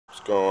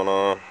Going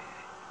on?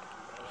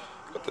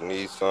 Got the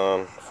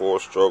Nissan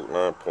 4-stroke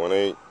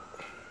 9.8. I'm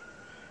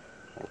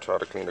gonna try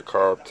to clean the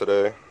carb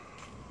today.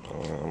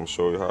 I'm gonna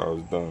show you how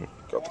it's done.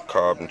 Got the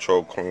carb and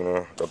choke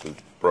cleaner. Got the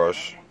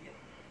brush.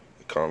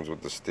 It comes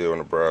with the steel and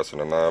the brass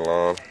and the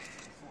nylon.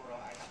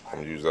 I'm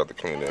gonna use that to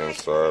clean the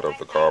inside of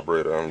the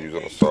carburetor. I'm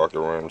using a socket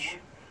wrench,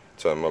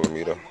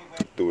 10mm.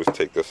 Do is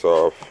take this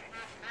off.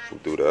 We'll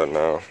do that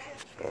now.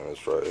 And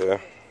it's right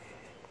here.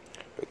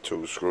 The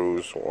 2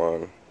 screws,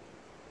 one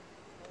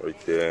right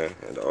there,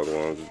 and the other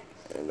one's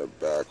in the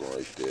back one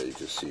right there. You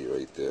can see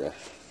right there.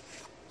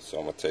 So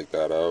I'm gonna take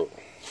that out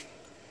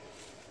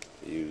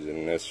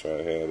using this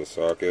right here, the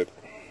socket,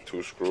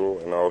 2 screw,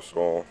 and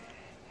also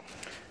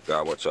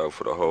gotta watch out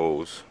for the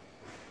hose.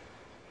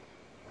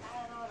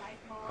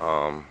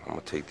 I'm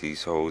gonna take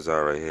these hoses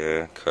out right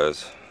here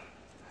because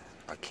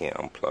I can't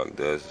unplug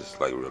this. It's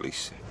like really,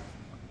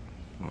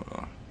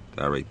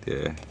 that right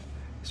there,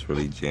 it's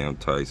really jam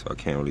tight, so I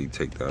can't really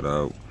take that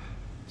out.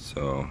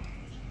 So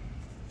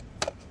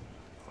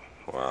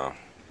wow.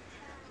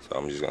 So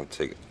I'm just gonna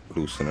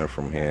loosen it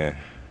from here.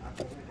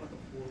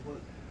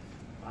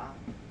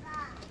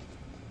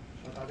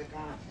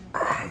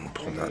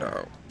 Pull that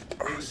out.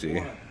 See?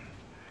 I'm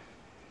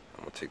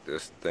gonna take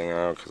this thing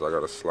out because I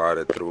gotta slide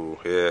it through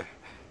here.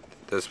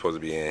 This is supposed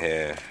to be in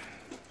here.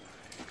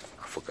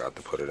 I forgot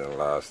to put it in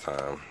last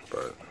time,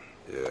 but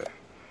yeah.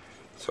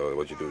 So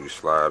what you do, you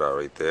slide out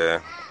right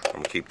there. I'm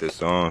gonna keep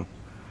this on.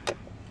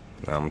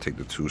 Now I'm gonna take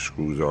the 2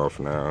 screws off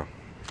now.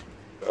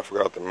 I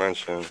forgot to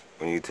mention,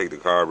 when you take the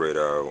carburetor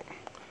out,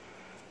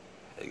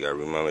 you gotta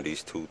remember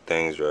these 2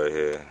 things right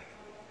here.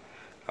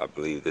 I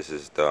believe this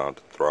is the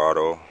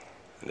throttle,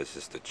 and this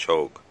is the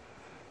choke.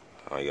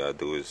 All you gotta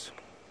do is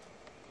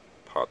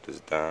pop this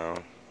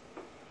down,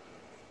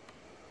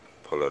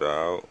 pull it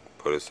out,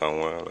 put it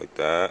somewhere like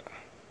that.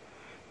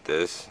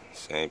 This,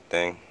 same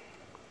thing.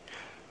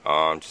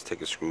 Just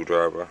take a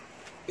screwdriver.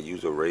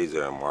 Use a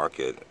razor and mark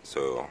it,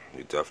 so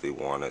you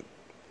definitely want it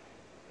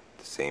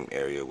the same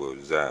area where it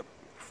was at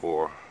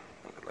before,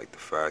 like the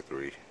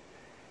factory.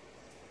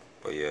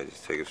 But yeah,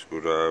 just take a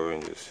screwdriver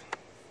and just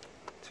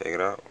take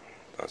it out.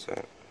 That's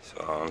it.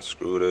 So I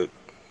unscrewed it,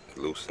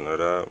 loosen it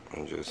up,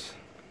 and you can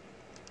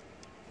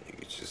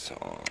just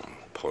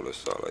pull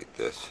this out like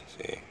this.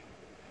 See,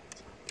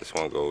 this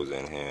one goes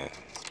in here,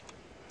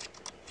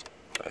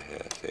 right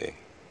here. See,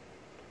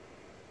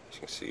 as you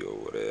can see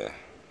over there.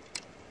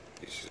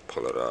 You just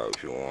pull it out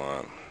if you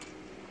want.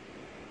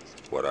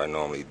 What I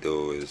normally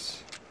do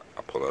is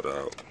I pull it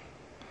out.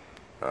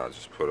 I'll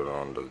just put it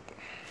on the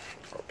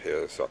up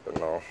here so I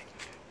can know.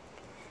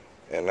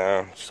 And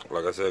now,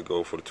 like I said,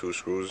 go for the 2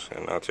 screws,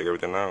 and I'll take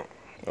everything out.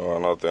 Oh,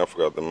 another thing I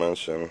forgot to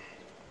mention: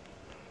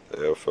 the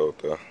air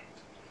filter.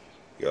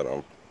 You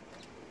gotta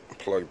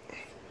plug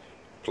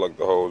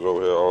the hose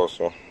over here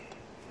also.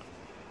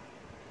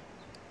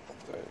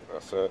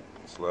 That's it.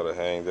 Just let it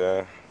hang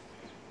there.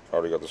 I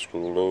already got the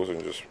screw loose,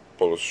 and just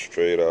pull it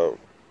straight out.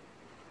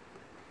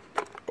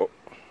 Oh,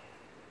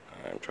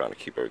 I'm trying to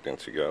keep everything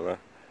together.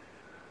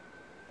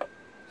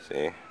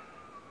 See?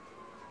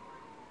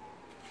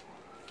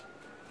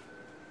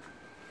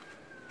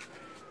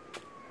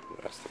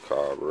 That's the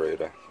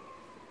carburetor.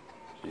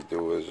 What you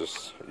do is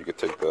just, you can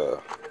take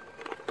the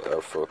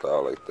air filter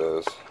out like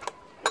this,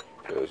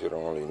 because you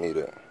don't really need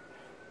it.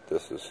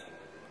 This is,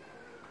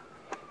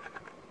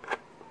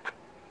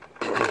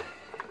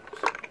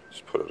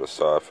 just put it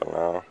aside for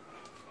now.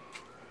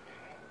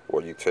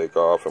 What you take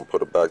off and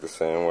put it back the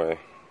same way.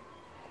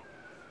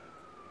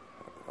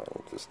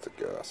 Just the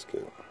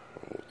gasket.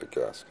 Move the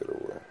gasket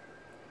away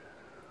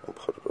and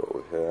put it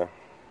over here.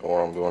 And what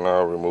I'm doing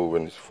now,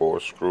 removing these 4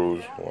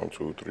 screws, 1,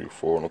 2, 3,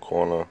 4 in the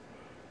corner.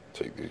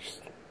 Take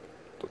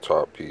the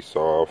top piece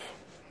off.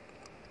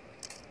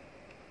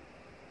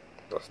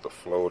 That's the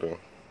floating.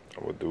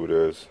 I'm gonna do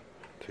this.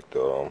 Take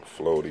the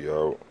floaty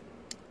out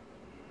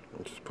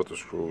and just put the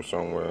screw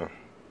somewhere.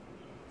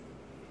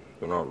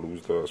 Do not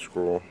lose that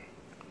screw.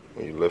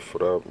 When you lift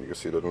it up, you can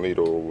see the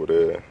needle over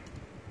there.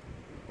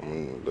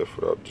 I'm gonna lift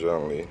it up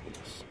gently.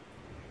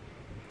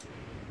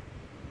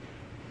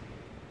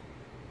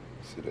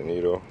 See the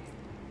needle?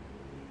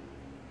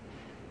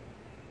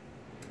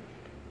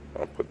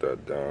 I'll put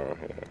that down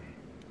here.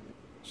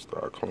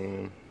 Start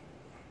cleaning.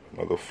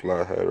 Another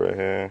flathead right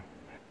here.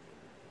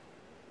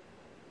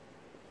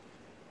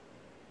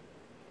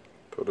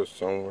 Put it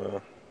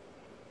somewhere.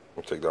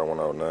 I'll take that one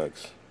out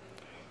next.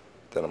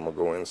 Then I'm gonna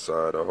go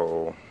inside the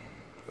hole.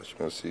 As you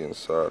can see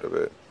inside of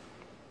it.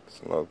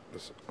 I don't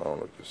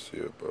know if you see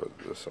it, but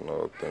there's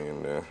another thing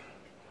in there.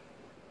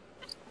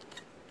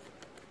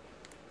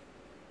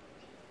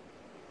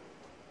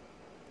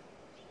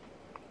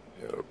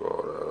 Yeah, look,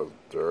 all that's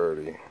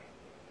dirty.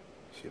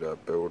 See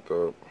that built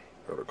up?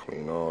 Gotta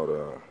clean all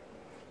that.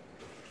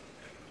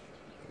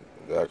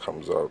 That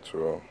comes out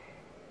too.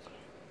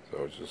 So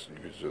you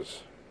can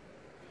just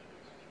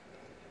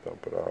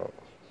dump it out.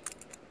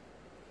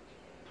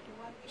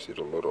 See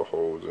the little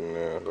holes in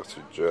there? That's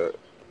a jet.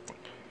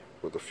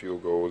 Where the fuel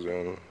goes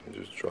in, you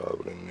just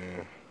drive it in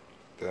there.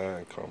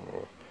 That come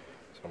off.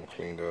 So I'm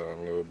cleaned that a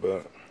little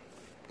bit.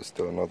 There's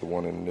still another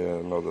one in there,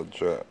 another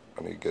jet.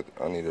 I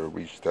need to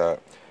reach that.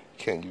 You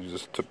can't use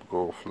this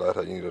typical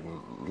flathead. You need a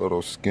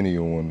little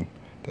skinnier one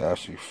to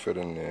actually fit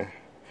in there.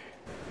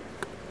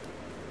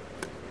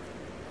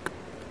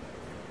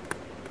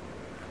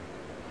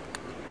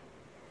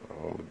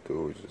 All I'm gonna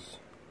do is just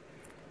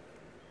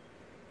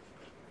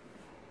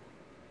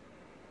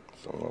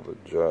another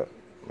jet.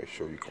 Make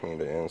sure you clean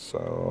the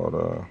inside. All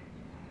the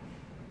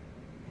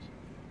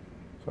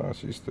so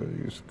actually still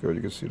use good.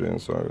 You can see the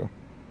inside.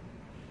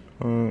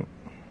 Alright,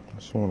 I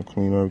just want to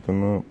clean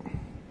everything up.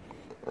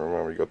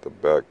 Remember, you got the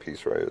back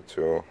piece right here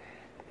too.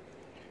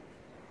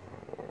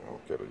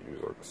 Gotta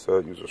use, like I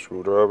said, use a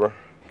screwdriver.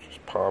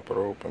 Just pop it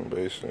open,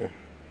 basically.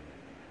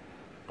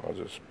 I'll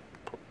just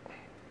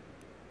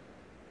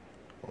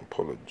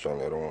pull it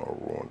gently. I don't want to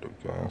ruin the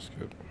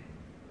gasket.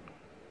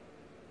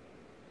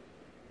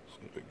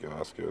 See the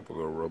gasket, the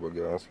little rubber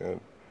gasket.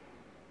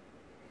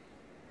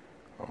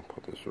 I'll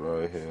put this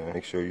right here.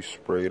 Make sure you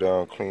spray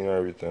down, clean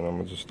everything. I'm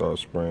gonna just start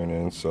spraying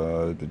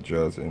inside, the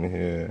jets in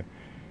here,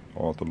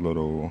 all the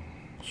little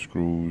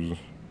screws.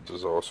 This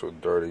is also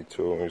dirty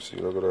too. You see,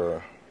 look at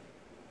that.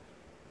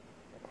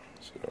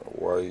 See that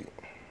white?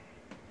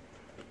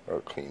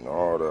 Gotta clean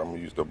all that. I'm gonna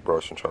use the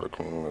brush and try to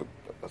clean it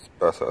as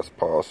best as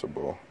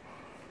possible.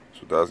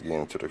 So that's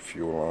getting to the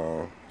fuel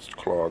line. It's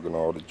clogging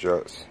all the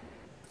jets.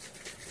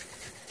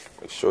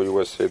 Make sure you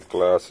wear safe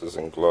glasses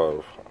and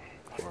gloves.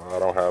 I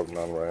don't have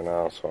none right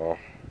now, so I'm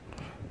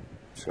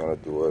just gonna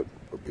do it,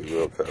 but be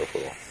real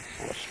careful.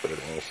 I'm gonna spray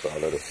the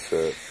inside, let it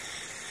sit.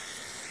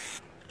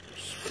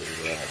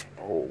 Spray that.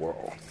 Oh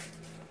wow.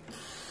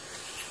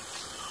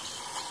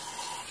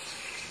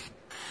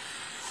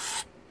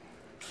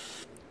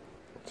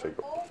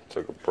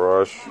 Take a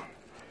brush. I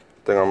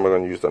think I'm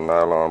gonna use the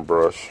nylon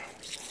brush.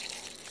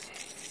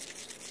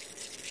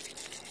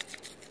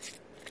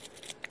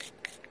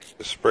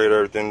 Just sprayed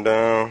everything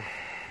down.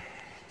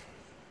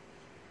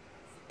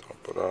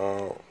 Dump it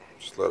out.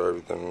 Just let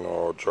everything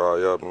all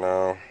dry up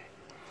now.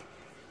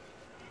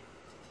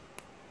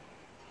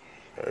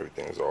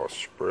 Everything's all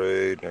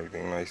sprayed,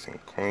 everything nice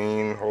and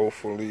clean,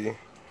 hopefully.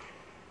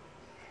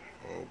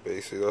 And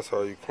basically that's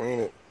how you clean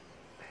it.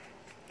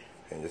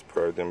 And just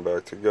put everything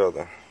back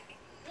together.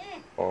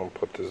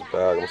 Put this back.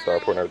 I'm gonna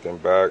start putting everything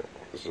back.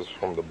 This is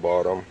from the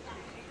bottom.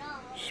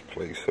 Just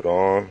place it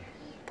on.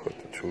 Put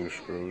the 2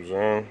 screws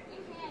in.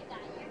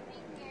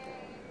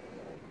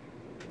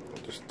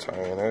 Just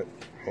tying it,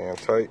 hand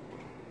tight.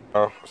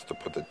 Now, just to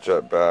put the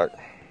jet back.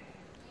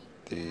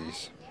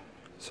 These.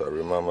 So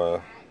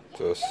remember,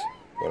 just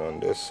went on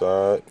this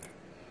side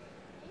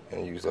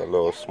and use that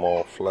little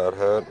small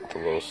flathead, the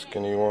little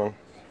skinny one,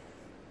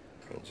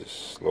 and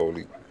just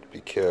slowly be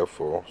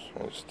careful.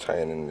 So just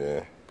tying in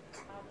there.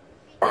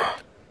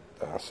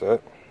 That's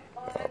it.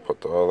 I'll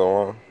put the other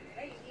one.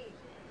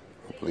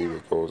 I believe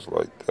it goes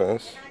like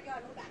this.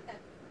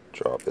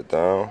 Drop it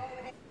down.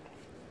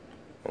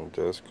 And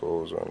this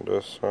goes on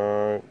this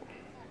side.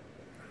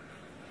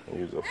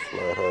 Use a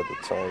flathead to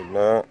tighten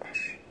that.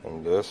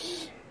 And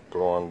this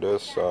go on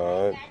this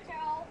side.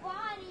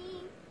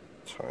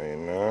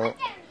 Tighten that.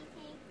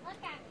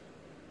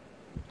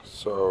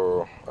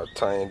 So I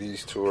tightened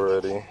these 2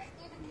 already.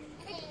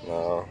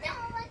 Now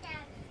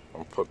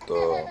I'm put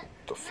the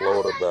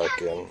floater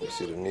back in. You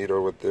see the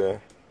needle with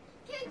there?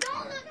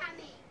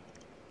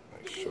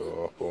 Make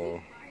sure,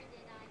 boom.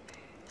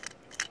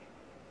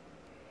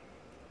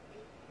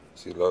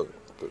 See, look,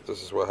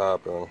 this is what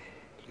happened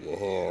to your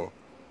hand.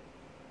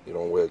 You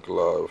don't wear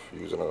gloves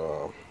using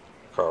a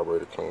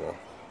carburetor cleaner.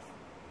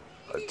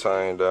 I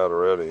tightened that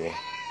already.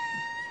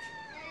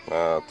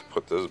 Now to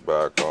put this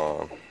back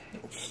on,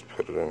 just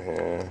put it in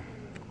here.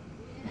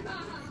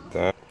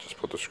 That, just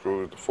put the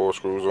screws, the 4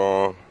 screws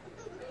on.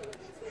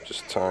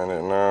 Just tying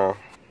it now.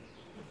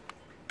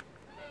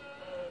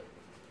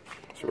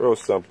 It's real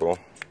simple.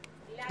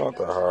 It's not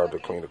that hard to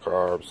clean the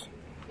carbs.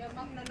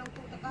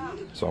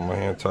 So I'm gonna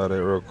hand tie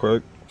that real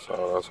quick.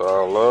 So that's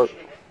how I look.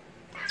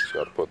 Just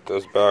gotta put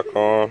this back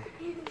on.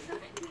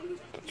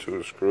 The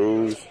 2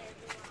 screws.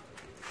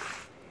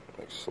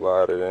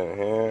 Slide it in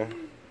here.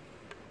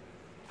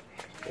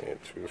 And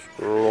 2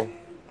 screw.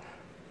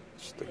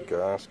 Just the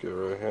gasket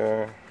right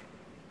here.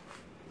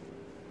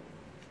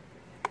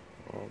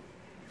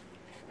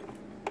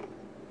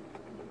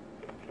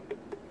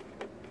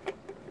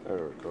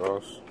 There it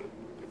goes.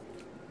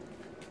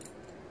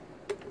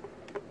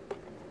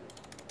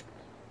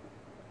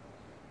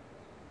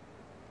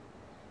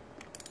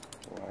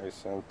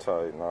 Nice and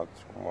tight, not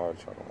too much.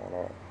 I don't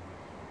want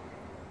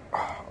to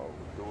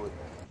overdo it.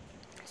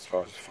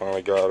 So I just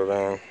finally got it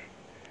in.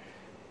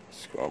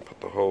 Just gonna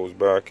put the hose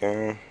back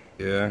in.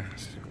 Yeah,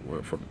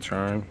 wait for the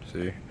turn.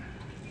 See,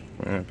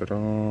 ramp it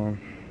on.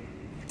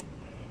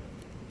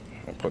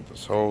 And put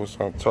this hose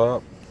on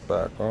top,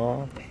 back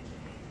on.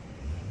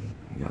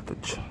 You got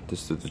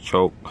this is the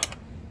choke.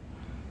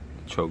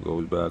 The choke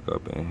goes back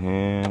up in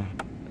here.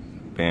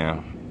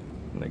 Bam.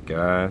 And the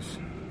gas.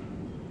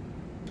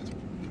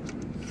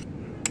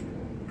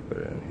 Put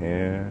it in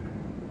here.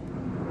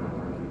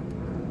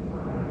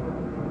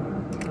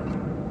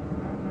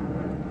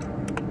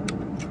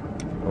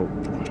 Oh.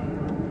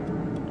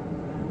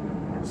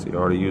 See, I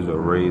already used a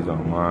razor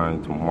on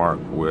mine to mark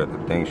where the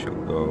thing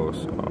should go,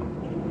 so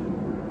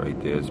right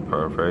there is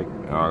perfect.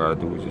 And all I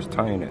gotta do is just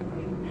tighten it.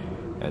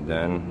 And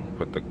then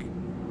put the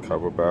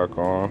cover back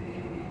on.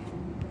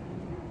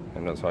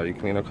 And that's how you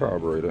clean a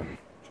carburetor.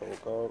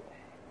 Choke out.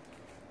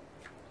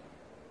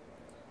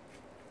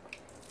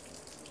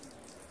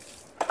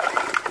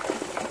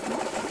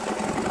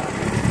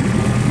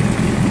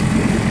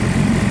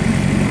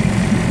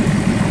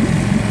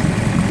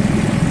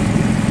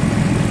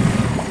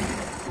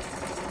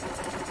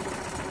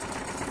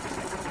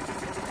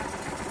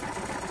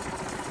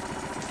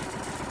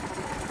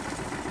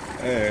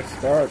 Hey, it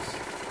starts.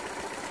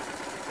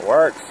 It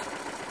works.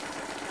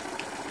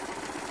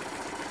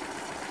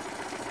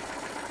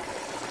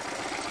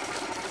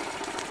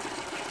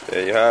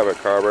 There you have it,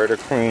 carburetor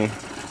clean.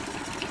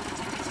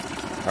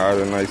 Out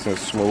and nice and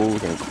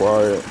smooth and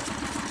quiet.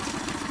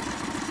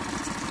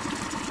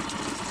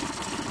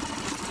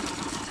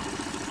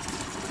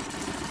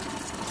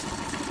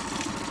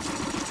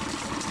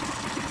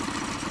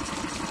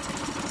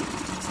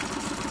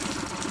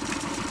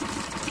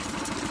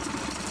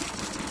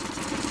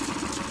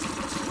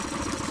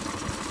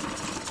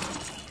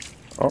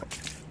 Oh,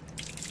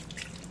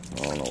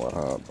 I don't know what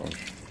happened.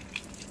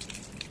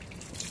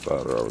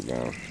 Start it up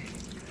again.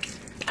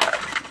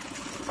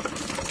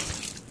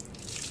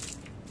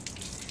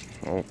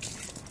 Oh.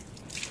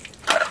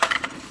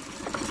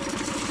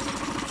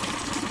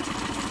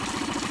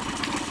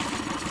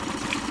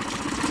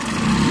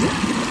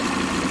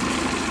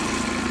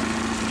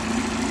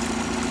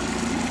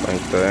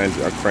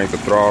 I cranked the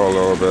throttle a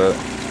little bit.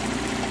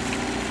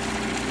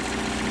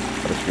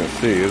 As you can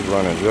see, it's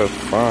running just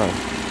fine.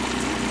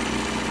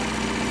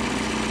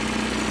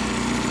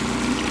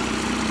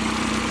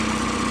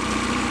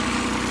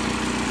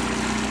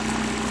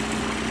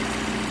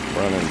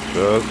 Running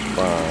just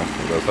fine.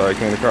 That's how I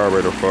clean the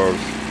carburetor,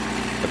 folks.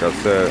 Like I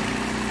said,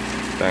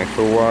 thanks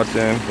for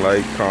watching.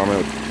 Like,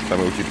 comment, tell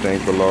me what you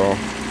think below,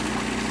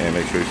 and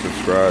make sure you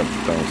subscribe.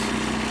 Thanks.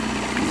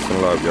 Peace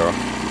and love,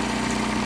 y'all.